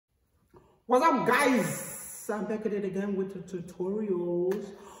What's up, guys? I'm back at it again with the tutorials.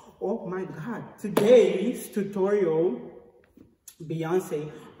 Oh my god, today's tutorial,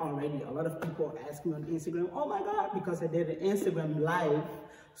 Beyonce already. A lot of people ask me on Instagram, oh my god, because I did an Instagram live.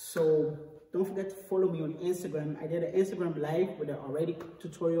 So don't forget to follow me on Instagram. I did an Instagram live with an already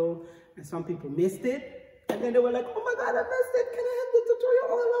tutorial and some people missed it. And then they were like, oh my god, I missed it. Can I have the tutorial?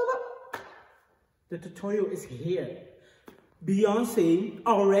 Oh, the tutorial is here. Beyonce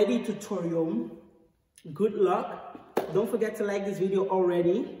already tutorial. Good luck. Don't forget to like this video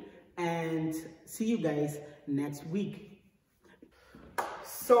already. And see you guys next week.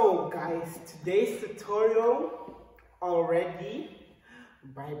 So guys, today's tutorial already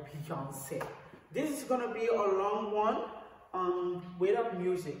by Beyonce. This is gonna be a long one without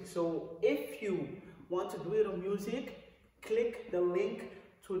music. So if you want to do it on music, click the link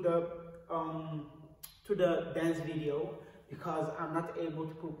to the dance video, because I'm not able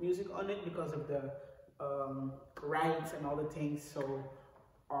to put music on it because of the rights and all the things. So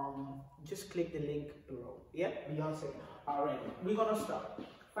just click the link below. Yeah, Beyonce. All right, we're gonna start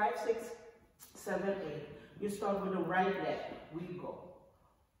 5, 6, 7, 8. You start with the right leg. We go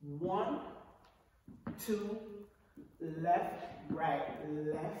 1, 2, left, right,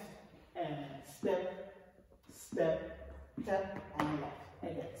 left, and step, step, tap, and left.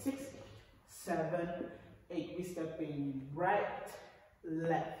 Again, 6, 7, 8. We step in right,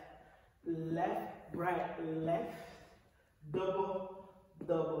 left, left, right, left, double,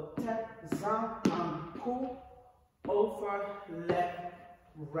 double tap, jump, and pull, over, left,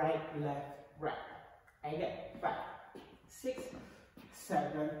 right, right. Again, 5, 6,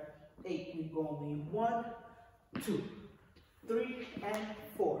 7, 8. We go in 1, 2, 3, and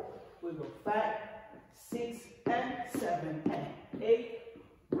 4. We go 5, 6, and 7, and 8.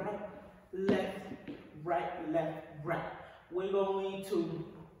 Right, left, right, left, right. We're going to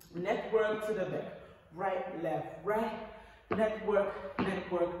network to the back. Right, left, right. Network,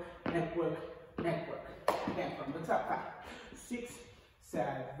 network, network, network. Again from the top. 5, 6,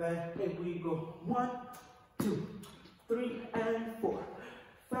 7, 8. We go 1, 2, 3, and 4.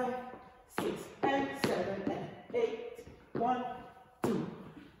 5, 6, and 7, and 8. 1, 2,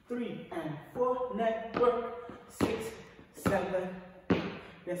 3, and 4. Network. 6, 7, 8.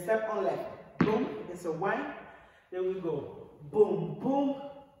 Then step on left. Boom. It's a 1. Then we go boom, boom,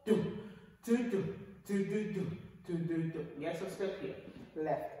 do, do, do, do, do, do, do, do, do. Yeah, so step here.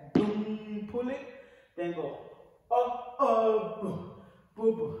 Left. Boom. Pull it. Then go up, up, boom,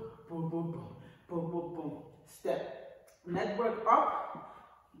 boom, boom, boom, boom, boom, boom, boom, boom. Step. Network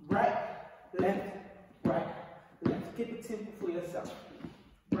up. Right, left, right, left. Keep it simple for yourself.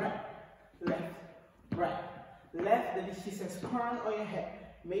 Right, left, right, left. Then she says crown on your head.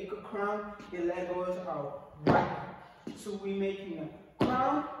 Make a crown, your leg goes out. Right. So we're making a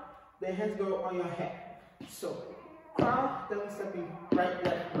crown, the hands go on your head. So crown, then we step in right,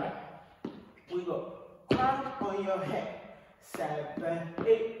 left, right. We go crown on your head. 7,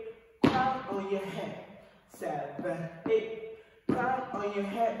 8. Crown on your head. 7, 8. Crown on your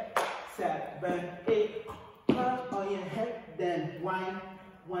head, 7, 8. Crown on your head, then wind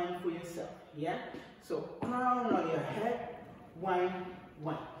for yourself. Yeah? So crown on your head, wind.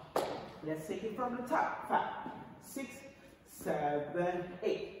 Let's take it from the top. 5, 6, 7,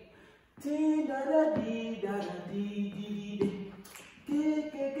 8. Dee da da dee da da dee dee dee. Dee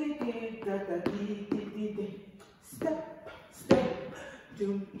da da dee dee dee dee. Step, step,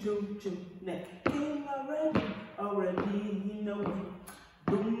 jump, jump, jump. Neck in already, you know it.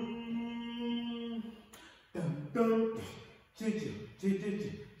 Boom, dum dum, ju ju ju ju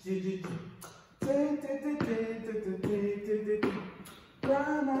ju ju ju.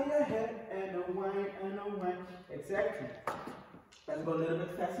 Crown on your head and a wine. Exactly. Let's go a little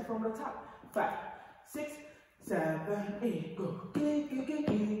bit faster from the top. 5, 6, 7, 8. Go.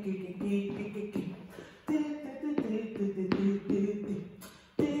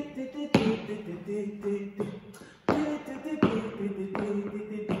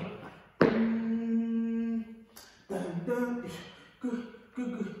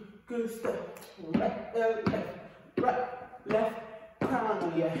 Good step. Right, left, crown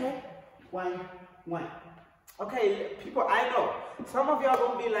on your head, one. Okay, people, I know some of y'all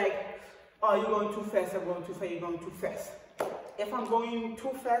gonna be like, oh, you're going too fast, I'm going too fast, you're going too fast. If I'm going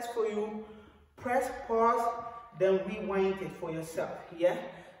too fast for you, press pause, then rewind it for yourself, yeah?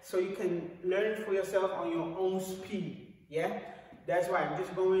 So you can learn it for yourself on your own speed, yeah? That's why I'm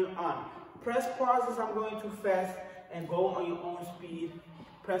just going on. Press pause as I'm going too fast and go on your own speed.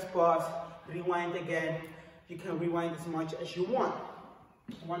 Press pause, rewind again. You can rewind as much as you want.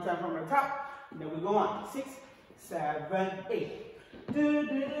 One time from the top, then we go on. 6, 7, 8. Do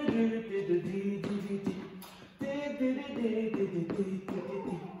do do do do Already,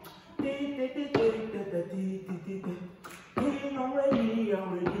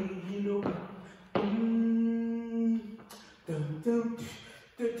 you know.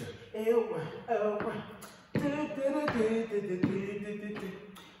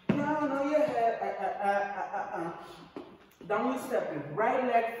 Down your head. Down we stepping. Right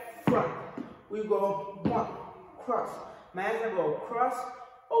leg front. We go one, cross. My hands go cross,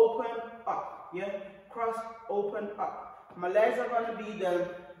 open, up. Yeah? Cross, open, up. My legs are gonna be the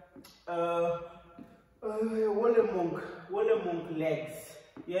Wale monk legs.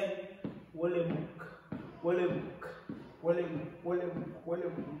 Yeah? Wale monk.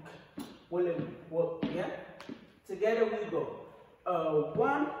 Yeah? Together we go.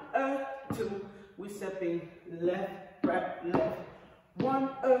 1, 2. We stepping left, right, left. 1,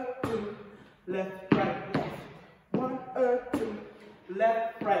 2. Left, right, left. 1, 2.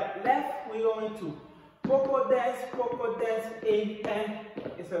 Left, right, left. We're going to poco dance, in and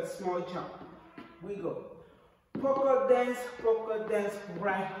it's a small jump. We go. Poco dance,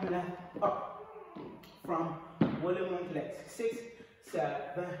 right, left, up. From Wale monk legs. 6,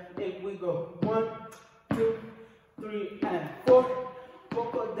 7, 8. We go. 1, 2, 3, and 4.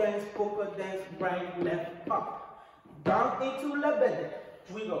 Poco dance, right, left, up. Down into lebede.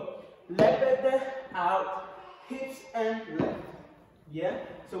 We go. Lebede out, hips and left. Yeah?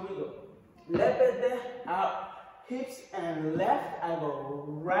 So we go. Lebede out, hips and left. I go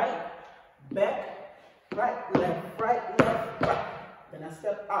right, back, right, left, right. Then I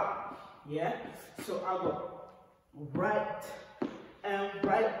step out. Yeah? So I go right and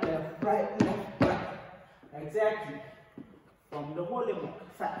right, left, right. Exactly. From the Wale monk.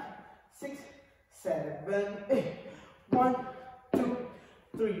 5, 6, 7, 8. 1, 2,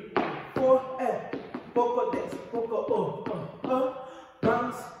 3, 4, and poco dance, poco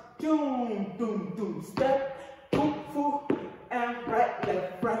bounce, doom, step, foo, and right,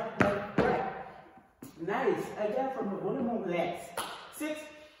 left, right. Nice. Again from the Wale monk legs. 6,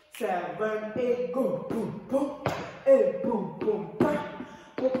 7, 8, go, boom, 8, boom,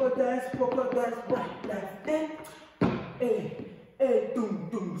 poco dance, right, left, and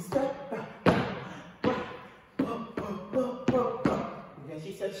doom, step back. Then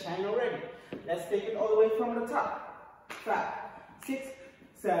she said shine already. Let's take it all the way from the top. 5, 6,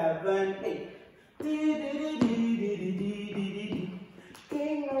 7, 8.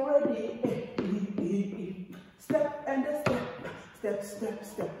 King already. Step and a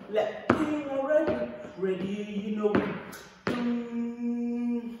step. Left. King already. Ready, you know.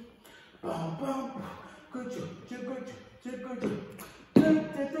 Bum. Good job.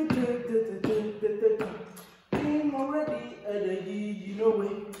 King already, you know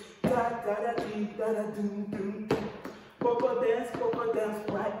it. Da doom. Poco dance,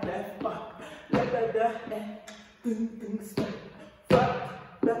 right, left, up. Left, doom, step.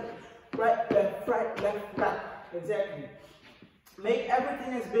 Left, right. Exactly. Make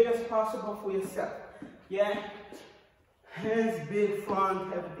everything as big as possible for yourself. Yeah? Hands big,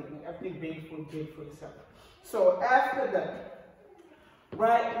 front, everything big for yourself. So after that,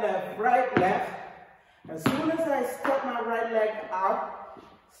 right, left. As soon as I step my right leg out,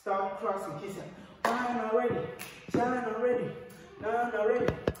 start crossing. She said, shine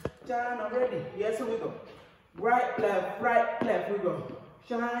already. Yes, so we go. Right, left, we go.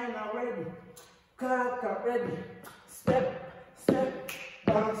 Shine already. Cut ready. Step,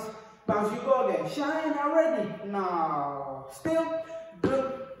 bounce. You go again. Shine already. Now, still,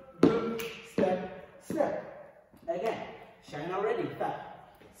 boom, step. Again, shine already. 5,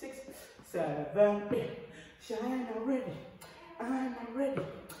 6, 7, 8. Shine already. I'm already.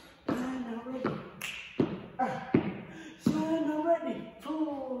 Shine already.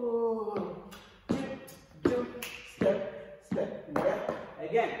 2, step. Yeah.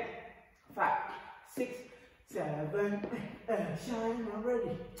 Again. 5, 6, 7, 8. Shine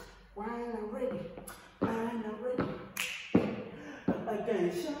already. Wine already. Again,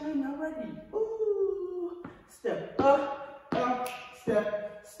 shine already. Ooh. Step up,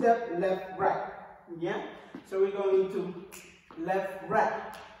 step, left, right. Yeah? So we're going to left, right.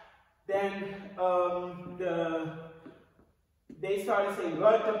 Then they started saying,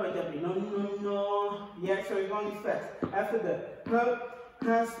 God, jumping. No. Yeah, so we're going fast. After the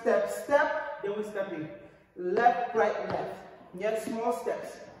step, then we're stepping left, right, left. Yeah, small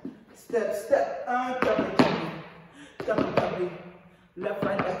steps. Step, jumping. Left,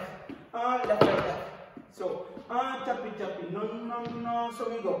 right, left. So, jumping. No. So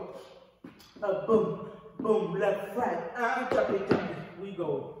we go. Boom, left, right. Jumping. We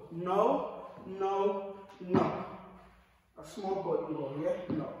go. No. A small boat we go, yeah?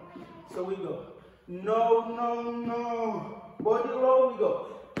 No. So we go. No, no, no. Body roll, we go.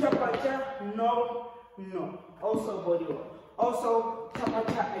 Cha-pa-cha, no, no. Also body roll. Also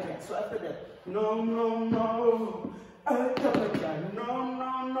cha-pa-cha again. So after that, no, no, no. Cha-pa-cha, no,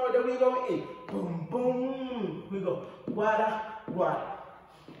 no, no. Then we go in. Boom, boom. We go. Guada, guada.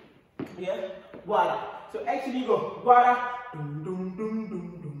 Yeah? Guada. So actually you go. Guada. Dum, dum, dum,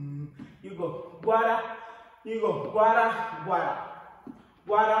 dum, dum. You go. Guada. You go. Guada, guada.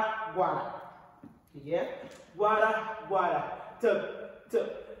 Guada, guada. Yeah? Guada, guada. Tup, tup,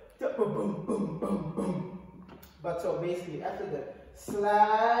 tup, boom, boom, boom, boom, boom. But so basically after that,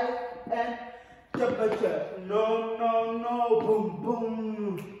 slide and cha-pa-cha. No, no, no. Boom,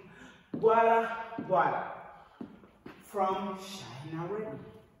 boom. Guada, guada. From Shine Already.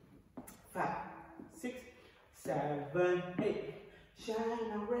 5, 6, 7, 8.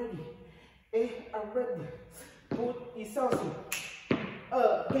 Shine already. 8 already. Put it also.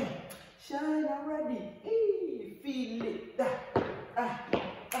 Again. Shine already. Feel it.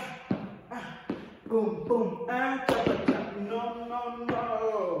 Boom, boom. Cha-pa-cha. No, no, no.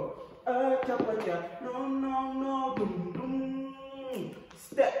 Cha-pa-cha. No, no, no. Boom, boom.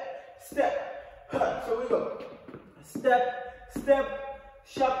 Step, step. So we go. Step, step.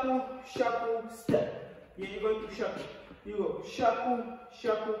 Shuffle, shuffle, step. Yeah, you're going to shuffle. You go shuffle,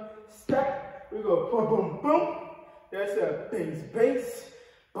 shuffle, step. We go boom, boom, boom. There's a bass, bass.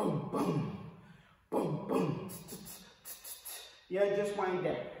 Boom, boom, boom, boom. Yeah, just wind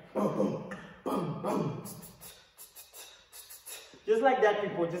that. Boom, boom, boom, boom. Just like that,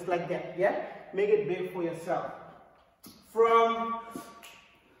 people. Just like that. Yeah. Make it big for yourself. From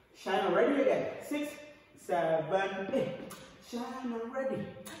Shine Already again. 6, 7, 8. Shine already,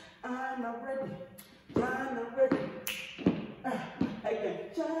 I'm already, shine already. Again,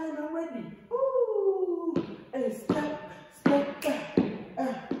 shine already. Ooh, and step, step back.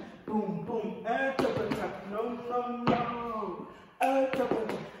 Boom, boom, cha-pa-cha. No, no, no.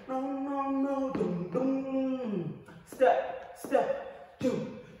 Cha-pa-cha. No, no, no. Boom, boom. Step, step.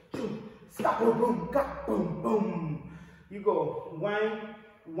 Choo, choo. Stop, boom, boom, got, boom, boom. You go one,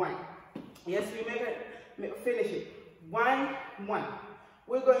 one. Yes, you make it, finish it. 1, 1.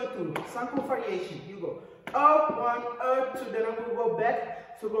 We're going to sample variation. You go up 1, up 2. Then I'm going to go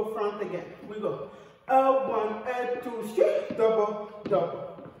back. So go front again. We go up 1, up 2, shoot, double,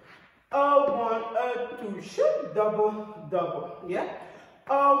 double. Up 1, up 2, shoot, double, double. Yeah.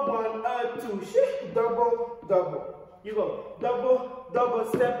 Up 1, up 2, shoot, double, double. You go double, double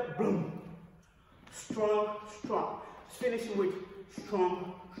step, boom. Strong, strong. Finishing with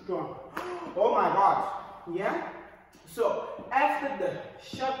strong, strong. Oh my God. Yeah. So after the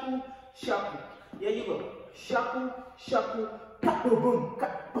shuffle, shuffle, yeah, you go shuffle, shuffle, cut, boom, boom,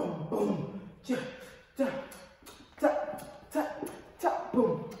 cut, boom, boom, cha, cha, cha, cha, cha,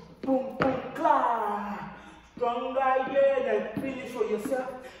 boom, boom, boom, clap. Stronger, yeah, then finish for yourself.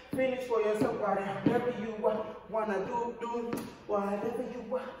 Finish for yourself. Whatever you wanna do, whatever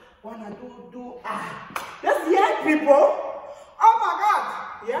you wanna do. That's the end, people. Oh my God.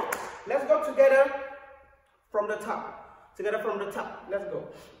 Yeah. Let's go together from the top. Together from the top. Let's go.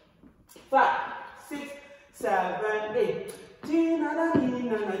 5, 6, 7, 8.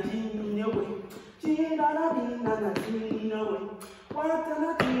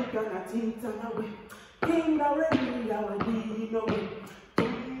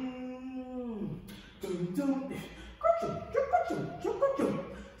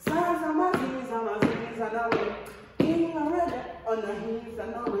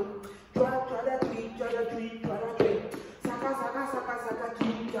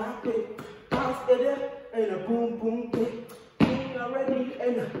 And a boom boom king already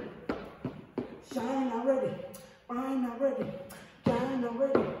and a shine already, shine already, shine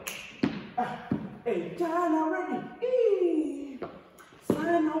already, and shine already,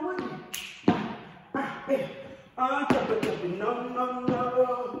 shine already, no no no,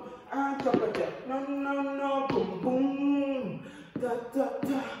 no, boom boom, da da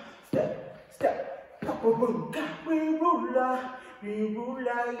da, step, couple boom, we rule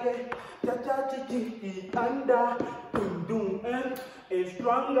yeah, cha-cha-chi-chi, under, boom, and it's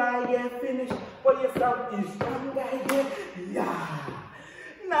stronger, yeah, finish for yourself, is stronger, yeah.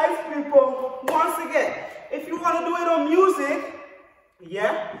 Nice, people. Once again, if you want to do it on music,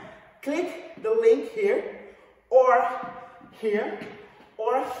 yeah, click the link here, or here,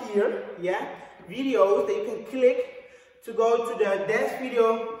 yeah, videos that you can click to go to the dance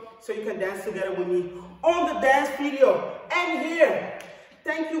video, so you can dance together with me on the dance video. And here,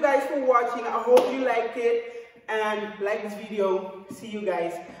 thank you guys for watching. I hope you liked it and like this video. See you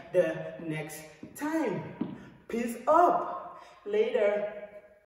guys the next time. Peace up. Later.